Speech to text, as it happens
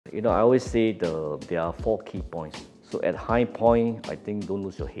I always say there are 4 key points. So at high point, I think don't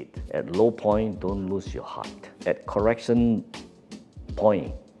lose your head. At low point, don't lose your heart. At correction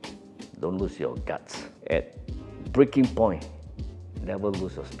point, don't lose your guts. At breaking point, never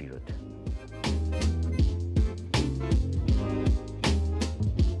lose your spirit.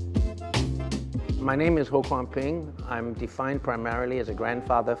 My name is Kwon Ping. I'm defined primarily as a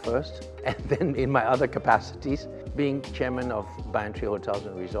grandfather first, and then in my other capacities, being chairman of Banyan Hotels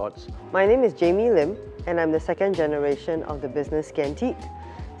and Resorts. My name is Jamie Lim, and I'm the second generation of the business Scanteak.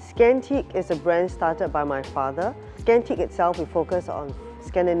 Scanteak is a brand started by my father. Scanteak itself, we focus on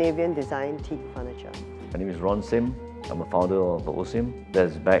Scandinavian design teak furniture. My name is Osim. I'm a founder of Osim.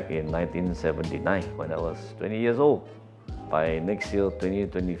 That's back in 1979 when I was 20 years old. By next year,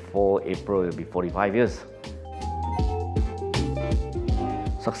 2024, April, it will be 45 years.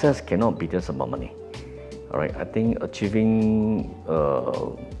 Success cannot be just about money. All right, I think achieving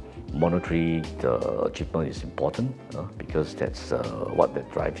monetary achievement is important because that's what that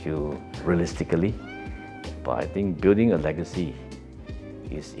drives you realistically. But I think building a legacy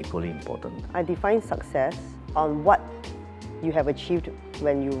is equally important. I define success on what you have achieved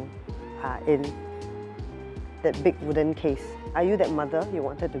when you are in that big wooden case. Are you that mother you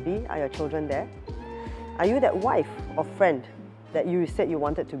wanted to be? Are your children there? Are you that wife or friend that you said you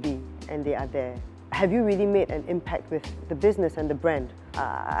wanted to be and they are there? Have you really made an impact with the business and the brand?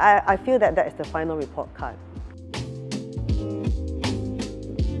 I feel that that is the final report card.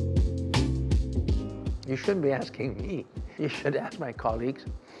 You shouldn't be asking me. You should ask my colleagues.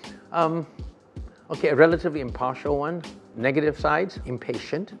 Okay, a relatively impartial one. Negative sides,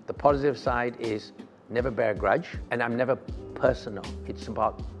 impatient. The positive side is never bear a grudge, and I'm never personal. It's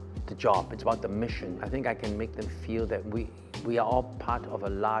about the job, it's about the mission. I think I can make them feel that we are all part of a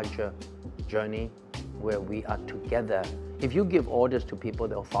larger journey where we are together. If you give orders to people,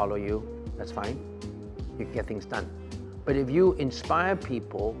 they'll follow you, that's fine. You can get things done. But if you inspire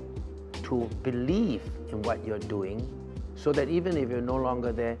people to believe in what you're doing, so that even if you're no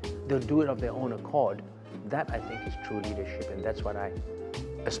longer there, they'll do it of their own accord, that I think is true leadership, and that's what I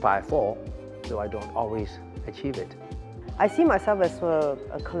aspire for, though I don't always achieve it. I see myself as a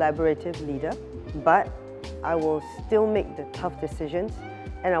collaborative leader, but I will still make the tough decisions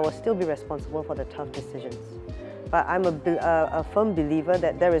and I will still be responsible for the tough decisions. But I'm a firm believer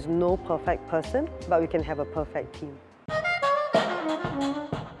that there is no perfect person, but we can have a perfect team.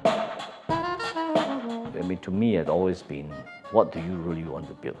 I mean, to me, it's always been, what do you really want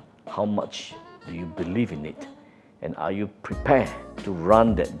to build? How much do you believe in it? And are you prepared to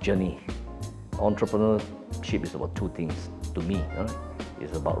run that journey? Entrepreneurship is about 2 things to me. Right?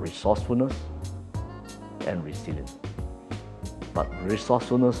 It's about resourcefulness and resilience. But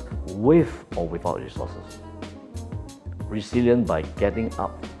resourcefulness with or without resources. Resilient by getting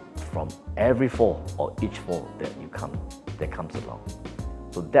up from every fall or each fall that comes along.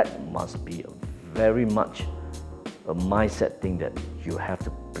 So that must be very much a mindset thing that you have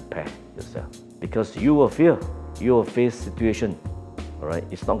to prepare yourself. Because you will face situation, all right?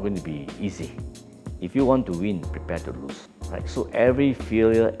 It's not going to be easy. If you want to win, prepare to lose, right? So every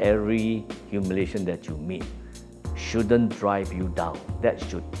failure, every humiliation that you meet shouldn't drive you down. That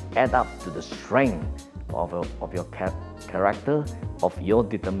should add up to the strength of your character, of your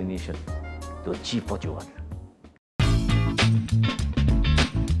determination to achieve what you want.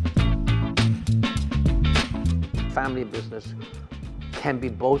 Family business can be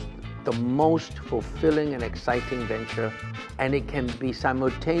both the most fulfilling and exciting venture, and it can be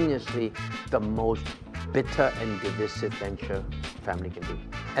simultaneously the most bitter and divisive venture family can be.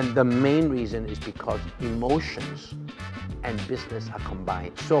 And the main reason is because emotions and business are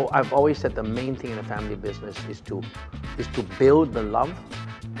combined. So I've always said the main thing in a family business is to build the love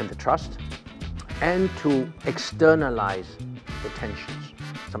and the trust, and to externalize the tensions,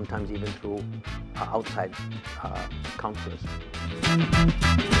 sometimes even through outside counselors.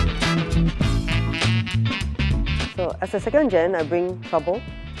 So as a second gen, I bring trouble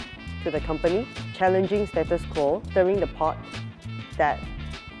to the company, challenging status quo, stirring the pot that,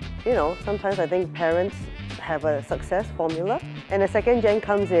 sometimes I think parents have a success formula, and a second gen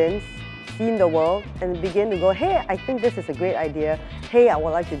comes in, seen the world, and begin to go, hey, I think this is a great idea. Hey, I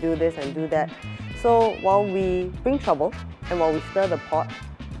would like to do this and do that. So while we bring trouble and while we stir the pot,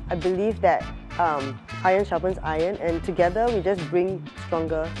 I believe that iron sharpens iron, and together we just bring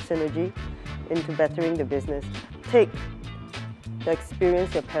stronger synergy into bettering the business. Take the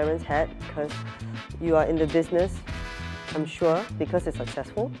experience your parents had, because you are in the business, I'm sure, because it's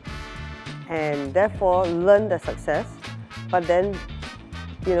successful, and therefore learn the success, but then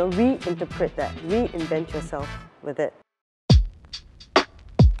reinterpret that, reinvent yourself with it.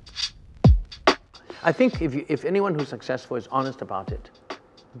 I think if anyone who's successful is honest about it,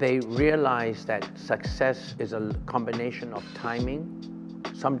 they realize that success is a combination of timing,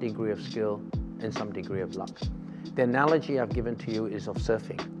 some degree of skill, and some degree of luck. The analogy I've given to you is of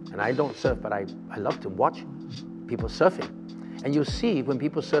surfing. And I don't surf, but I love to watch people surfing. And you see when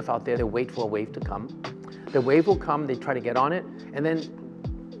people surf out there, they wait for a wave to come. The wave will come, they try to get on it, and then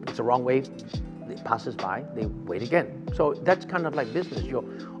it's the wrong wave, it passes by, they wait again. So that's kind of like business. You're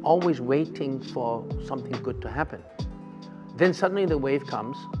always waiting for something good to happen. Then suddenly the wave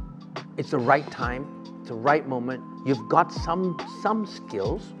comes, it's the right time, it's the right moment, you've got some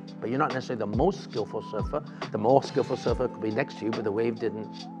skills, but you're not necessarily the most skillful surfer. The more skillful surfer could be next to you, but the wave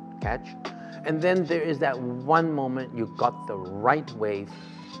didn't catch. And then there is that one moment you got the right wave,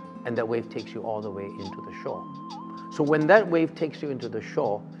 and that wave takes you all the way into the shore. So when that wave takes you into the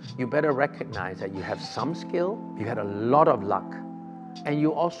shore, you better recognize that you have some skill, you had a lot of luck, and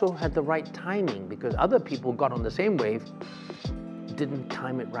you also had the right timing, because other people got on the same wave, didn't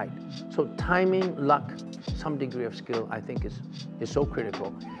time it right. So timing, luck, some degree of skill, I think is so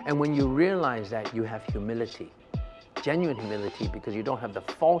critical. And when you realize that, you have humility, genuine humility, because you don't have the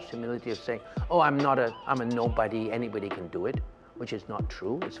false humility of saying, oh, I'm a nobody, anybody can do it, which is not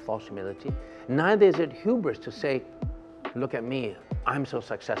true, it's false humility. Neither is it hubris to say, look at me, I'm so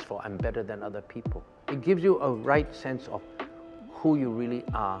successful, I'm better than other people. It gives you a right sense of who you really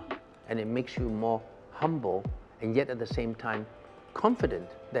are, and it makes you more humble, and yet at the same time confident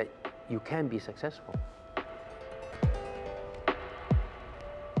that you can be successful.